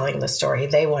really telling the story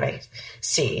they want to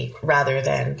see rather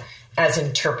than as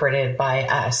interpreted by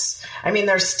us. I mean,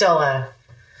 there's still a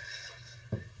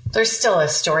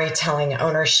storytelling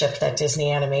ownership that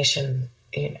Disney Animation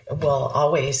will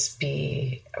always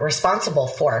be responsible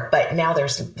for, but now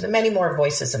there's many more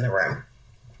voices in the room.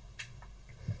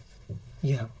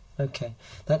 Yeah. Okay.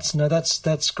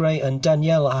 That's great. And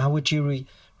Danielle, how would you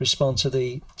respond to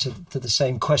the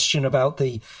same question about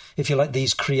if you like,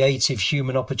 these creative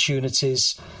human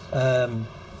opportunities in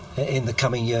the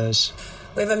coming years?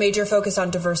 We have a major focus on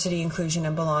diversity, inclusion,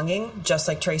 and belonging, just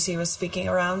like Tracy was speaking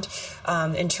around,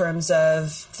 in terms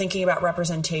of thinking about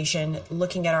representation,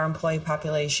 looking at our employee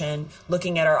population,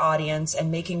 looking at our audience,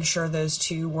 and making sure those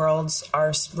two worlds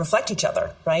reflect each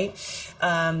other, right?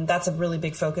 That's a really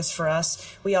big focus for us.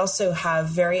 We also have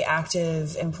very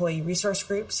active employee resource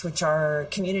groups, which are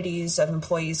communities of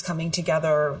employees coming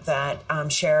together that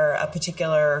share a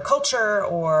particular culture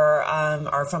or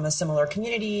are from a similar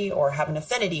community or have an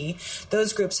affinity.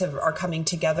 Those groups are coming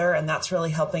together, and that's really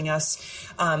helping us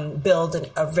build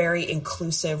a very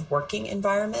inclusive working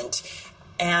environment.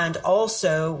 And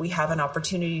also, we have an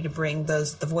opportunity to bring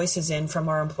the voices in from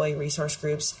our employee resource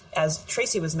groups. As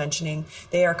Tracy was mentioning,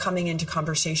 they are coming into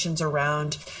conversations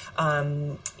around,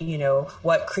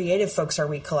 what creative folks are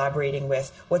we collaborating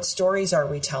with? What stories are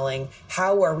we telling?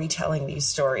 How are we telling these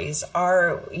stories?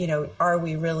 Are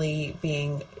we really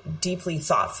being deeply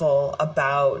thoughtful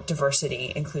about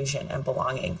diversity, inclusion, and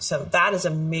belonging. So that is a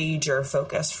major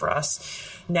focus for us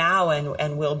now,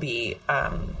 and will be.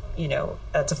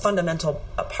 It's a fundamental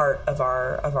part of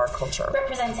our culture.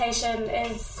 Representation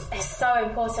is so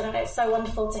important, and it's so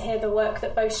wonderful to hear the work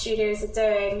that both studios are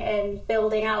doing in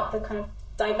building out the kind of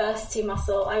diversity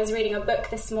muscle. I was reading a book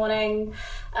this morning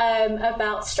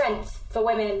about strength for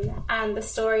women, and the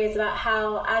story is about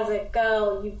how, as a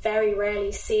girl, you very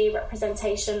rarely see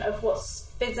representation of what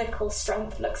physical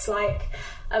strength looks like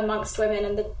amongst women,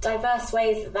 and the diverse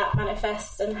ways that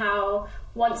manifests, and how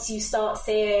once you start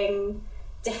seeing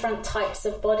different types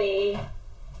of body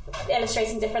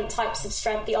illustrating different types of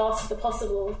strength, the art of the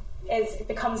possible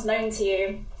becomes known to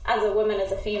you as a woman,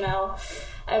 as a female,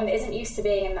 isn't used to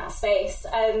being in that space.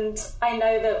 And I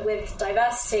know that with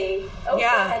diversity...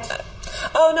 I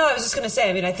was just going to say,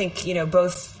 I mean, I think,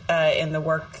 both in the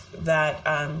work that,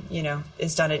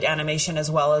 is done at animation as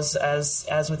well as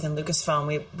within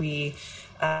Lucasfilm, we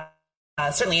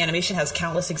certainly animation has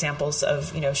countless examples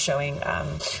of, showing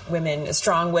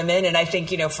strong women. And I think,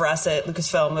 for us at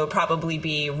Lucasfilm, it would probably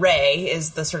be Rey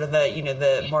is the sort of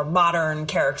the more modern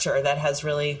character that has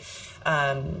really,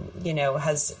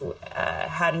 has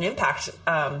had an impact,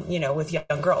 with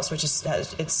young girls, which is,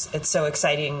 it's so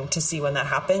exciting to see when that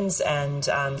happens. And,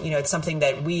 it's something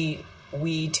that we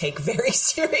take very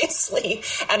seriously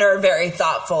and are very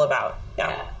thoughtful about.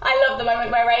 Yeah. I love the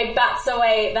moment where Rey bats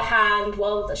away the hand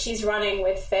while she's running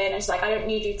with Finn, and she's like, I don't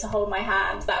need you to hold my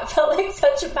hand. That felt like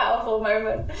such a powerful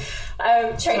moment.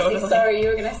 Tracy, totally. Sorry, you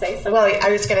were going to say something. Well, I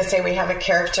was going to say we have a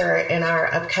character in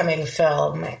our upcoming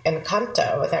film,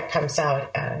 Encanto, that comes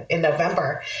out in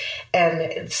November.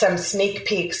 And some sneak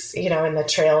peeks, in the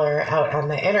trailer out on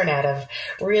the internet have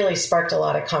really sparked a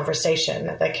lot of conversation.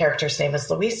 The character's name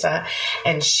is Luisa,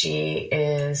 and she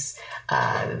is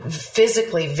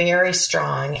physically very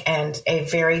strong and a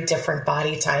very different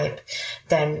body type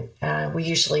than we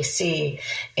usually see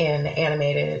in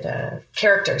animated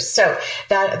characters. So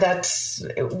that's,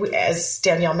 as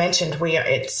Danielle mentioned,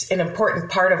 it's an important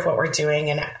part of what we're doing,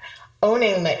 and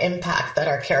owning the impact that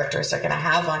our characters are going to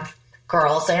have on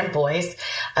girls and boys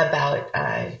about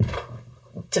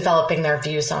developing their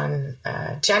views on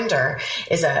gender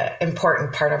is an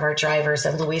important part of our drivers,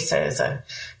 and Luisa is a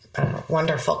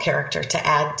wonderful character to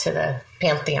add to the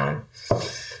pantheon.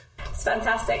 It's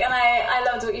fantastic. And I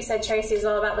loved what you said, Tracy, as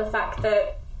well, about the fact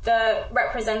that the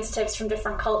representatives from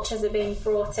different cultures are being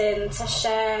brought in to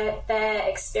share their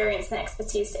experience and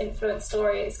expertise to influence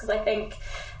stories. Because I think,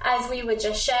 as we were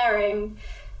just sharing,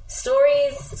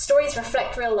 stories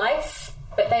reflect real life,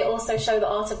 but they also show the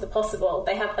art of the possible.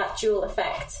 They have that dual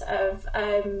effect of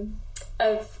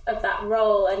that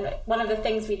role. And one of the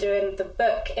things we do in the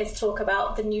book is talk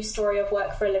about the new story of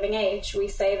work for a living age. We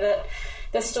say that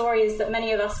the stories that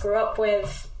many of us grew up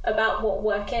with about what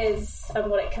work is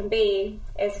and what it can be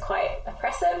is quite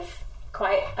oppressive,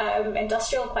 quite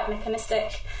industrial, quite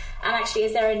mechanistic. And actually,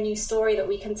 is there a new story that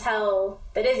we can tell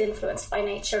that is influenced by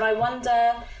nature? And I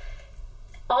wonder,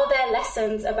 are there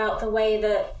lessons about the way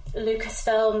that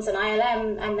Lucasfilms and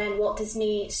ILM and then Walt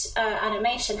Disney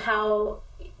Animation, how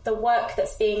the work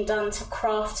that's being done to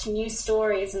craft new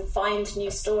stories and find new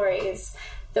stories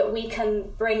that we can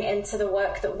bring into the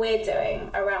work that we're doing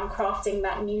around crafting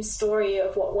that new story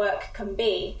of what work can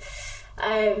be?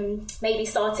 Maybe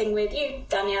starting with you,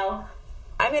 Danielle.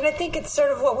 I mean, I think it's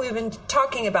sort of what we've been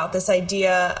talking about, this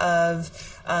idea of,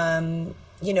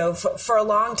 for a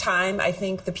long time, I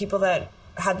think the people that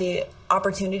had the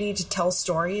opportunity to tell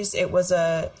stories, it was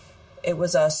a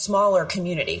smaller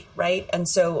community, right? And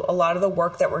so a lot of the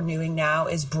work that we're doing now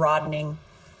is broadening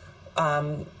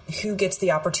who gets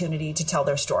the opportunity to tell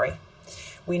their story.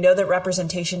 We know that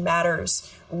representation matters.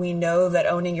 We know that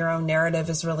owning your own narrative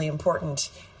is really important.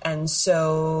 And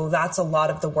so that's a lot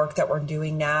of the work that we're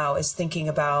doing now, is thinking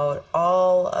about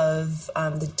all of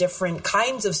the different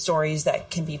kinds of stories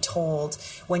that can be told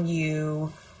when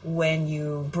you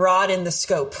broaden the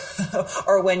scope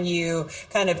or when you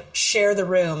kind of share the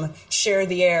room, share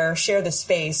the air, share the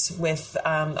space with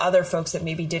other folks that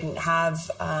maybe didn't have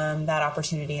that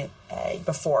opportunity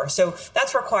before. So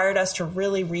that's required us to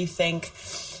really rethink,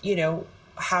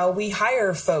 how we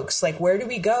hire folks, like where do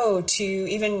we go to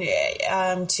even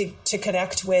to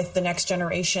connect with the next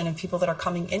generation of people that are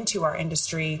coming into our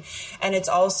industry. And it's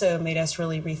also made us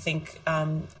really rethink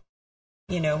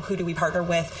who do we partner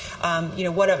with?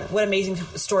 What amazing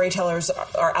storytellers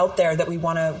are out there that we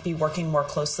want to be working more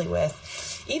closely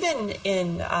with, even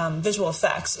in visual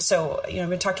effects. So, I've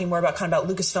been talking more about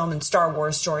Lucasfilm and Star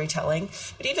Wars storytelling,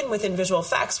 but even within visual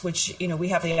effects, which, we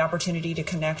have the opportunity to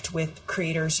connect with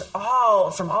creators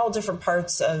from all different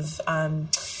parts of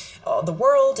the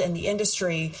world and the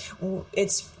industry.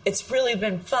 It's really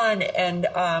been fun, and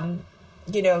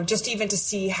just even to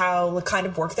see how the kind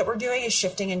of work that we're doing is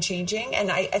shifting and changing.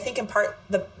 And I think in part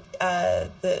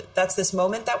that's this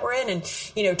moment that we're in. And,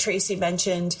 Tracy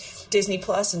mentioned Disney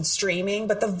Plus and streaming,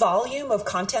 but the volume of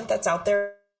content that's out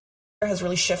there has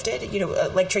really shifted.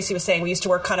 Like Tracy was saying, we used to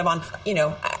work kind of on,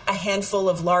 a handful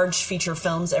of large feature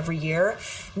films every year.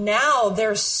 Now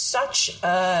there's such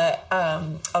a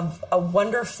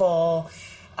wonderful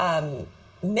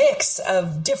mix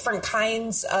of different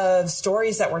kinds of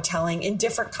stories that we're telling in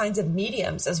different kinds of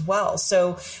mediums as well.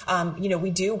 So, we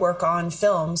do work on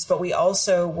films, but we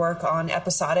also work on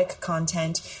episodic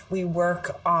content. We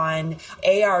work on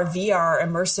AR, VR,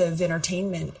 immersive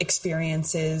entertainment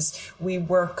experiences. We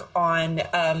work on,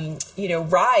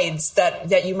 rides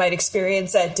that you might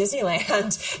experience at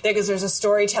Disneyland because there's a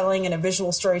storytelling and a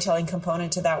visual storytelling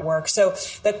component to that work. So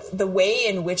the way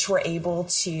in which we're able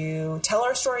to tell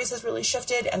our stories has really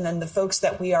shifted. And then the folks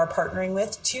that we are partnering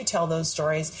with to tell those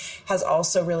stories has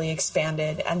also really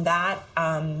expanded. And that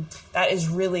is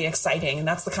really exciting. And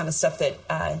that's the kind of stuff that,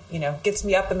 gets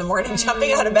me up in the morning,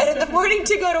 jumping out of bed in the morning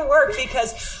to go to work,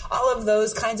 because all of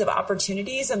those kinds of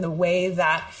opportunities and the way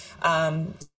that, all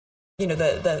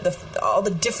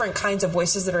the different kinds of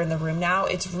voices that are in the room now,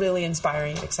 it's really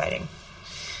inspiring and exciting.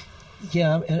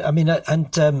 Yeah. I mean,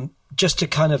 and just to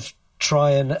kind of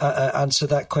try and answer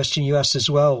that question you asked as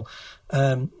well,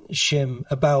 Shim,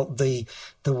 about the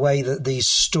way that these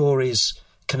stories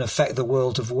can affect the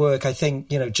world of work. I think,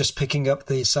 just picking up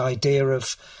this idea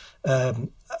of a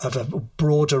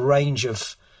broader range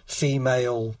of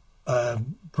female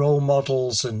role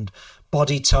models and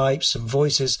body types and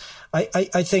voices.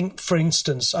 I think, for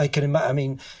instance, you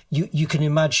can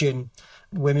imagine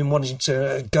women wanting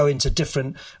to go into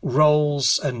different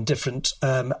roles and different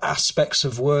aspects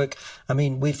of work. I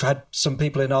mean, we've had some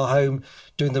people in our home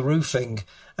doing the roofing,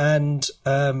 and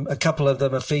a couple of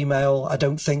them are female. I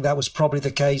don't think that was probably the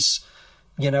case,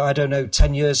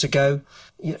 10 years ago.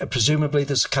 Presumably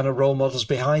there's kind of role models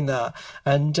behind that.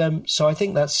 And so I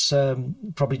think that's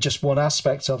probably just one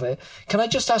aspect of it. Can I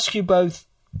just ask you both,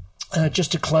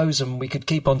 just to close, and we could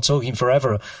keep on talking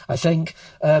forever, I think,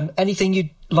 anything you'd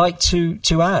like to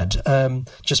add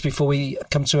just before we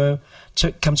come to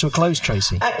a close,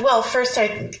 Tracy? Well, first,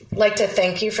 I'd like to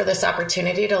thank you for this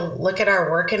opportunity to look at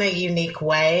our work in a unique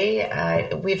way.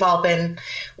 We've all been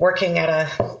working at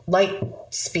a light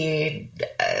speed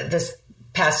this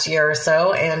past year or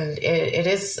so, and it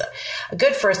is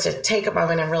good for us to take a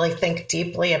moment and really think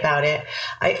deeply about it.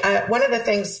 One of the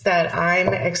things that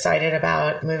I'm excited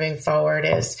about moving forward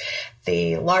is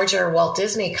the larger Walt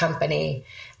Disney Company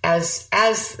as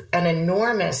an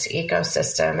enormous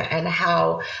ecosystem, and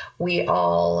how we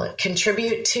all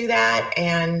contribute to that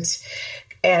and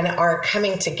are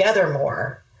coming together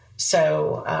more.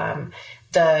 So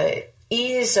the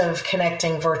ease of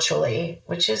connecting virtually,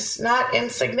 which is not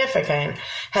insignificant,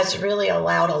 has really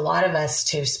allowed a lot of us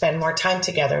to spend more time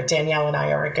together. Danielle and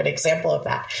I are a good example of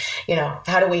that.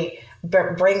 How do we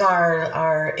bring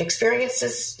our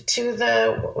experiences to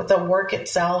the work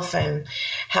itself, and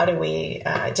how do we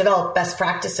develop best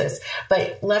practices?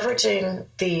 But leveraging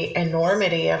the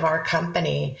enormity of our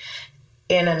company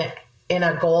in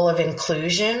a goal of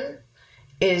inclusion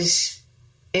is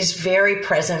very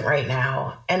present right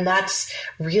now. And that's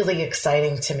really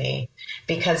exciting to me,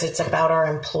 because it's about our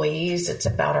employees, it's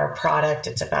about our product,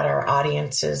 it's about our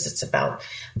audiences, it's about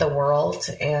the world.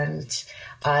 And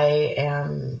I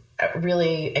am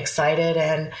really excited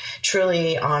and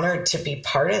truly honored to be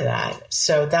part of that.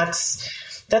 So that's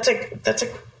a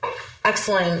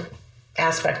excellent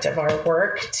aspect of our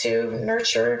work, to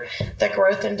nurture the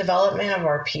growth and development of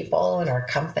our people and our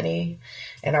company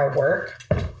and our work.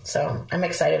 So I'm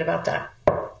excited about that.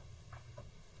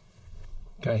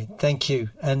 Great. Thank you.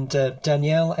 And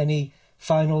Danielle, any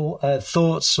final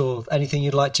thoughts or anything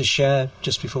you'd like to share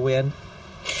just before we end?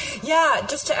 Yeah,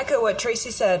 just to echo what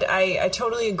Tracy said, I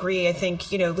totally agree. I think,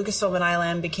 Lucasfilm and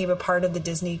ILM became a part of the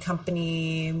Disney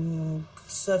company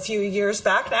a few years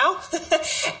back now.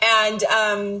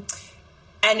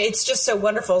 And it's just so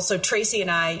wonderful. So Tracy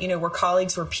and I, we're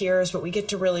colleagues, we're peers, but we get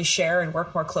to really share and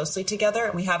work more closely together.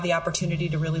 And we have the opportunity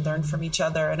to really learn from each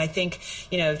other. And I think,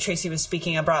 Tracy was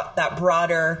speaking about that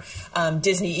broader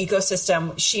Disney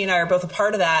ecosystem. She and I are both a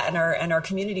part of that, and our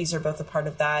communities are both a part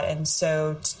of that. And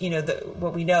so,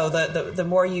 what we know, the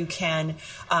more you can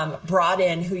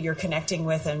broaden who you're connecting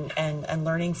with and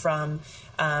learning from,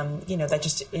 that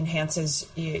just enhances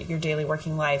your daily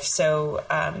working life. So,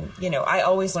 I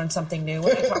always learn something new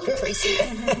when I talk to Tracy.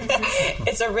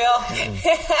 It's a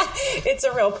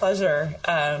real pleasure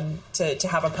to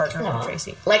have a partner like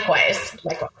Tracy. Likewise.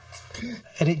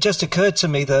 And it just occurred to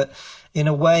me that, in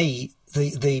a way,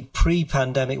 the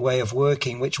pre-pandemic way of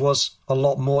working, which was a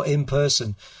lot more in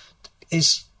person,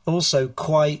 is also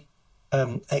quite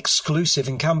exclusive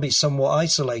and can be somewhat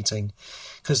isolating,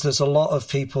 because there's a lot of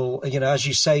people, as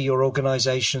you say, your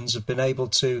organizations have been able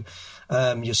to,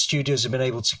 your studios have been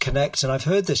able to connect. And I've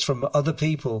heard this from other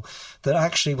people, that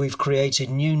actually we've created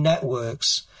new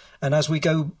networks. And as we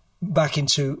go back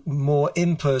into more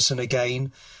in-person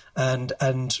again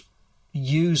and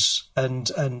use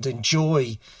and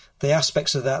enjoy the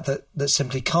aspects of that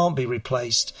simply can't be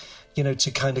replaced,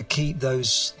 to kind of keep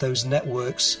those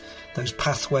networks, those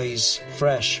pathways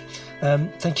fresh.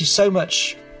 Thank you so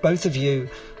much, both of you,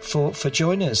 for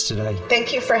joining us today.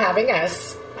 Thank you for having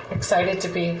us. Excited to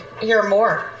hear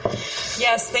more.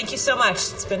 Yes, thank you so much.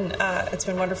 It's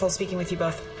been wonderful speaking with you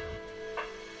both.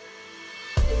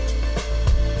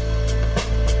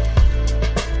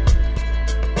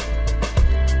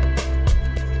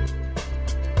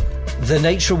 The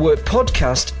Nature Work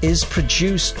podcast is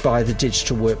produced by the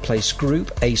Digital Workplace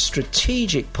Group, a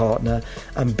strategic partner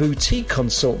and boutique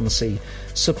consultancy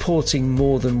supporting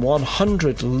more than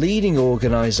 100 leading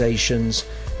organisations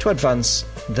to advance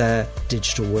their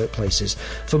digital workplaces.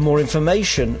 For more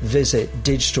information, visit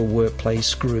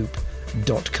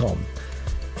digitalworkplacegroup.com.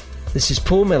 This is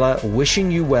Paul Miller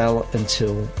wishing you well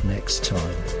until next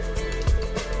time.